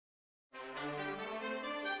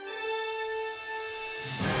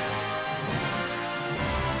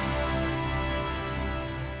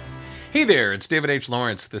Hey there, it's David H.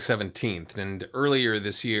 Lawrence, the 17th, and earlier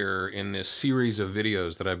this year in this series of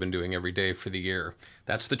videos that I've been doing every day for the year,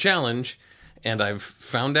 that's the challenge, and I've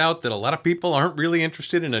found out that a lot of people aren't really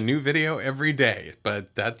interested in a new video every day,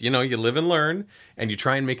 but that, you live and learn, and you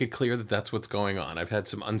try and make it clear that that's what's going on. I've had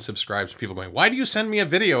some unsubscribes from people going, why do you send me a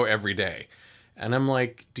video every day? And I'm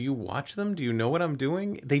like, do you watch them? Do you know what I'm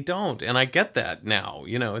doing? They don't. And I get that now,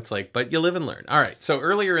 it's like, but you live and learn. All right. So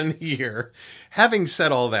earlier in the year, having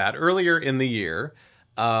said all that, earlier in the year,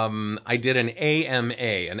 I did an AMA,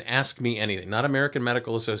 an Ask Me Anything, not American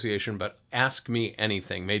Medical Association, but Ask Me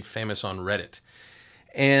Anything, made famous on Reddit.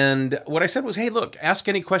 And what I said was, hey, look, ask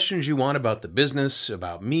any questions you want about the business,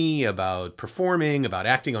 about me, about performing, about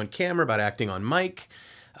acting on camera, about acting on mic,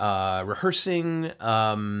 rehearsing,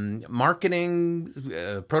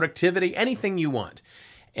 marketing, productivity, anything you want.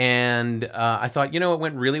 And I thought, it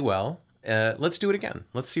went really well. Let's do it again.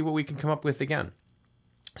 Let's see what we can come up with again.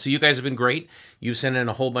 So you guys have been great. You sent in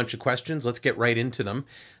a whole bunch of questions. Let's get right into them.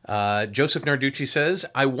 Joseph Narducci says,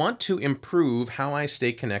 I want to improve how I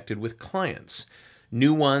stay connected with clients.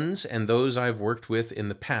 New ones and those I've worked with in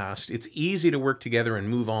the past. It's easy to work together and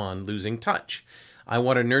move on, losing touch. I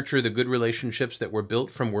want to nurture the good relationships that were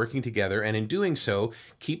built from working together, and in doing so,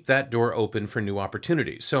 keep that door open for new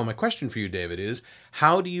opportunities. So my question for you, David, is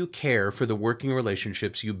how do you care for the working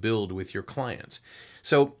relationships you build with your clients?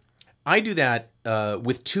 So I do that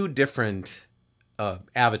with two different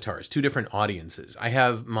avatars, two different audiences. I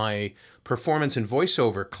have my performance and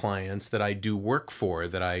voiceover clients that I do work for,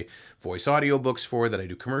 that I voice audiobooks for, that I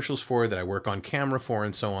do commercials for, that I work on camera for,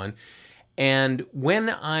 and so on. And when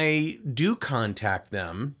I do contact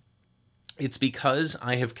them, it's because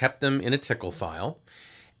I have kept them in a tickle file,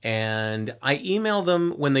 and I email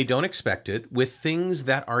them when they don't expect it with things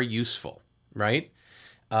that are useful, right?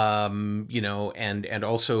 And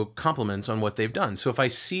also compliments on what they've done. So if I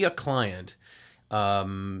see a client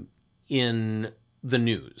in the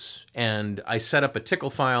news, and I set up a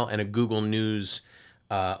tickle file and a Google News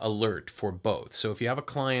alert for both. So if you have a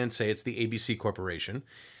client, say it's the ABC Corporation,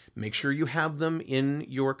 make sure you have them in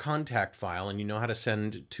your contact file and you know how to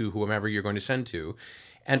send to whomever you're going to send to.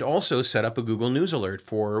 And also set up a Google News alert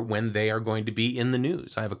for when they are going to be in the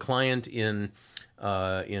news. I have a client in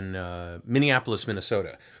Minneapolis,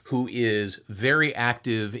 Minnesota, who is very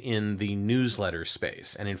active in the newsletter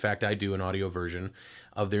space. And in fact, I do an audio version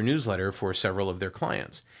of their newsletter for several of their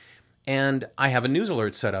clients. And I have a news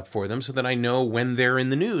alert set up for them so that I know when they're in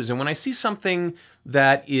the news. And when I see something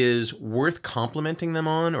that is worth complimenting them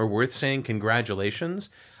on or worth saying congratulations,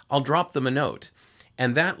 I'll drop them a note.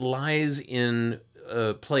 And that lies in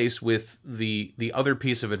place with the other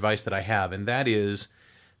piece of advice that I have, and that is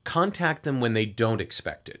contact them when they don't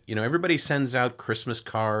expect it. Everybody sends out Christmas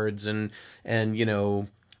cards and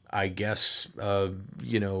I guess,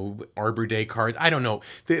 Arbor Day cards. I don't know.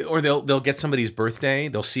 Or they'll get somebody's birthday.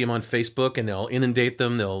 They'll see them on Facebook and they'll inundate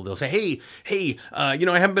them. They'll say, hey, I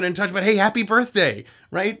haven't been in touch, but hey, happy birthday,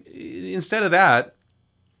 right? Instead of that,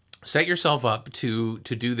 set yourself up to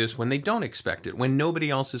do this when they don't expect it, when nobody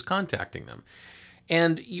else is contacting them.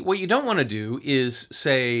 And what you don't want to do is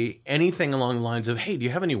say anything along the lines of, hey, do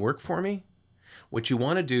you have any work for me? What you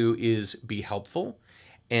want to do is be helpful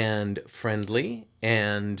and friendly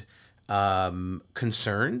and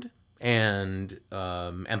concerned and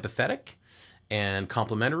empathetic and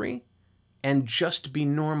complimentary and just be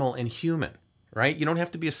normal and human, right? You don't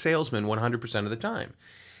have to be a salesman 100% of the time.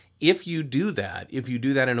 If you do that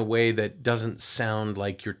in a way that doesn't sound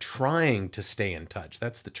like you're trying to stay in touch,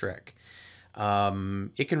 that's the trick.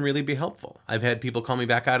 It can really be helpful. I've had people call me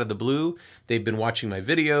back out of the blue. They've been watching my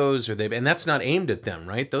videos, and that's not aimed at them,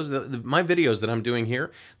 right? Those my videos that I'm doing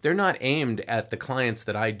here, they're not aimed at the clients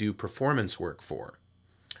that I do performance work for.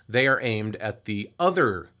 They are aimed at the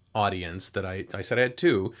other audience that I said I had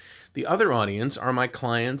two. The other audience are my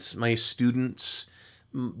clients, my students,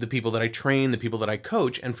 the people that I train, the people that I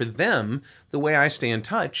coach, and for them, the way I stay in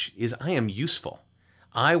touch is I am useful.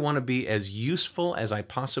 I want to be as useful as I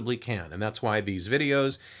possibly can. And that's why these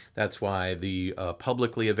videos, that's why the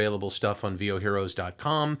publicly available stuff on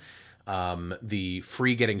voheroes.com, the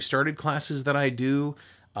free getting started classes that I do,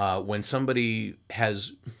 when somebody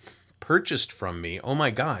has purchased from me, oh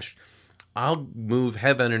my gosh, I'll move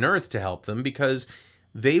heaven and earth to help them because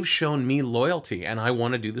they've shown me loyalty and I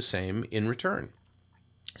want to do the same in return.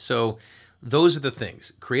 So those are the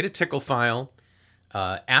things. Create a tickle file.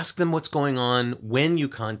 Ask them what's going on when you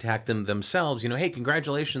contact them themselves. Hey,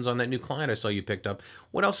 congratulations on that new client I saw you picked up.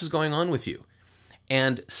 What else is going on with you?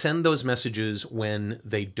 And send those messages when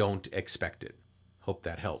they don't expect it. Hope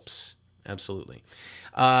that helps. Absolutely.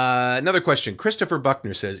 Another question. Christopher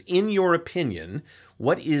Buckner says, in your opinion,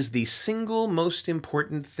 what is the single most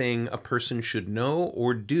important thing a person should know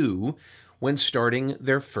or do when starting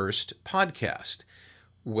their first podcast?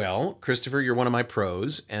 Well, Christopher, you're one of my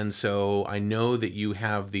pros, and so I know that you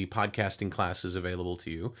have the podcasting classes available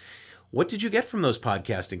to you. What did you get from those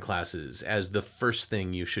podcasting classes as the first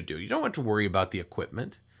thing you should do? You don't have to worry about the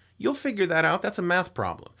equipment. You'll figure that out. That's a math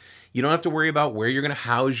problem. You don't have to worry about where you're going to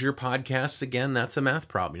house your podcasts. Again, that's a math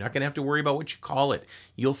problem. You're not going to have to worry about what you call it.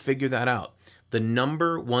 You'll figure that out. The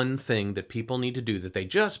number one thing that people need to do that they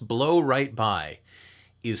just blow right by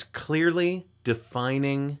is clearly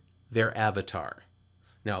defining their avatar.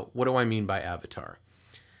 Now, what do I mean by avatar?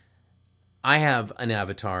 I have an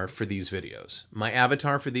avatar for these videos. My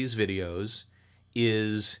avatar for these videos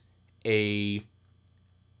is a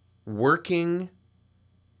working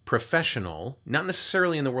professional, not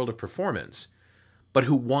necessarily in the world of performance, but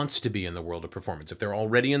who wants to be in the world of performance. If they're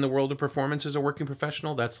already in the world of performance as a working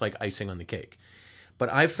professional, that's like icing on the cake.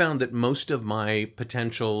 But I've found that most of my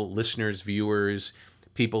potential listeners, viewers,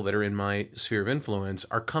 people that are in my sphere of influence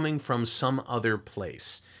are coming from some other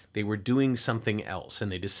place. They were doing something else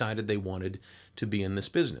and they decided they wanted to be in this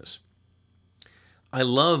business. I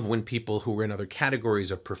love when people who are in other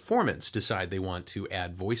categories of performance decide they want to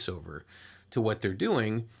add voiceover to what they're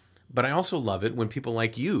doing. But I also love it when people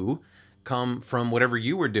like you come from whatever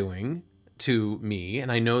you were doing to me.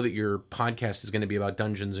 And I know that your podcast is going to be about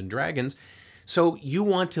Dungeons and Dragons. So you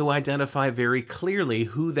want to identify very clearly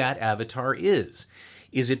who that avatar is.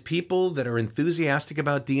 Is it people that are enthusiastic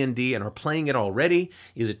about D&D and are playing it already?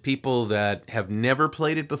 Is it people that have never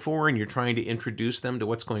played it before and you're trying to introduce them to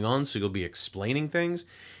what's going on, so you'll be explaining things?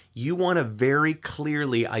 You want to very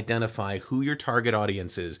clearly identify who your target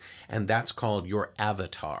audience is, and that's called your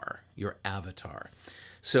avatar. Your avatar.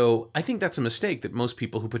 So I think that's a mistake that most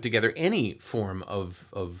people who put together any form of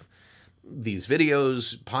these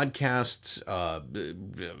videos, podcasts,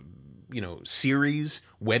 series,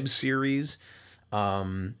 web series,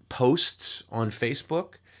 posts on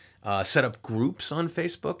Facebook, set up groups on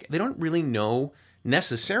Facebook. They don't really know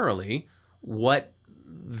necessarily what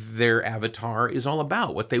their avatar is all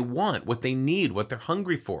about, what they want, what they need, what they're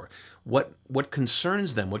hungry for, what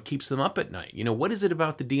concerns them, what keeps them up at night. You know, what is it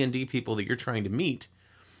about the D&D people that you're trying to meet,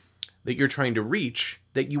 that you're trying to reach,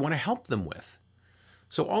 that you want to help them with?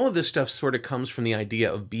 So all of this stuff sort of comes from the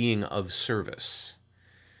idea of being of service.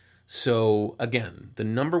 So again, the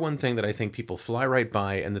number one thing that I think people fly right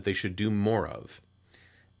by and that they should do more of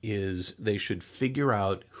is they should figure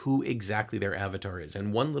out who exactly their avatar is.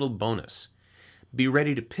 And one little bonus, be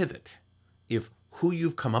ready to pivot if who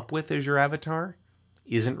you've come up with as your avatar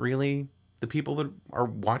isn't really the people that are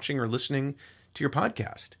watching or listening to your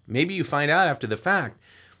podcast. Maybe you find out after the fact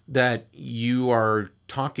that you are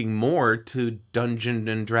talking more to Dungeon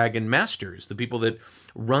and Dragon masters, the people that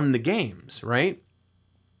run the games, right?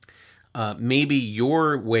 Maybe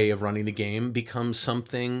your way of running the game becomes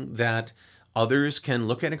something that others can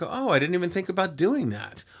look at and go, oh, I didn't even think about doing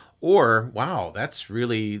that. Or, wow, that's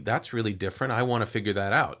really different. I want to figure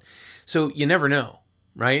that out. So you never know,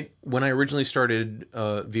 right? When I originally started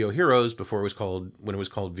VO Heroes, when it was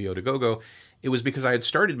called VO to Go-Go, it was because I had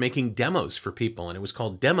started making demos for people, and it was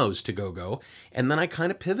called Demos to Go-Go. And then I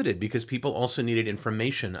kind of pivoted because people also needed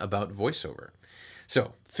information about voiceover.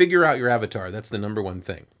 So figure out your avatar. That's the number one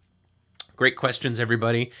thing. Great questions,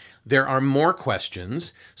 everybody. There are more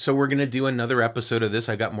questions, so we're going to do another episode of this.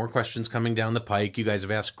 I got more questions coming down the pike. You guys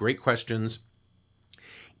have asked great questions.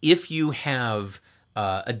 If you have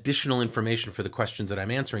additional information for the questions that I'm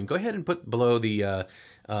answering, go ahead and put below the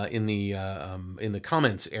in the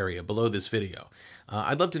comments area below this video.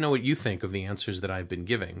 I'd love to know what you think of the answers that I've been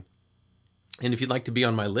giving. And if you'd like to be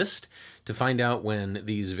on my list to find out when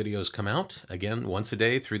these videos come out, again, once a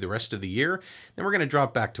day through the rest of the year, then we're going to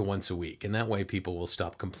drop back to once a week. And that way people will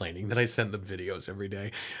stop complaining that I send them videos every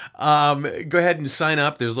day. Go ahead and sign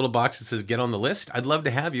up. There's a little box that says get on the list. I'd love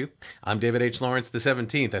to have you. I'm David H. Lawrence, the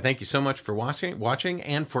 17th. I thank you so much for watching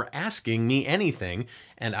and for asking me anything,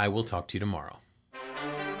 and I will talk to you tomorrow.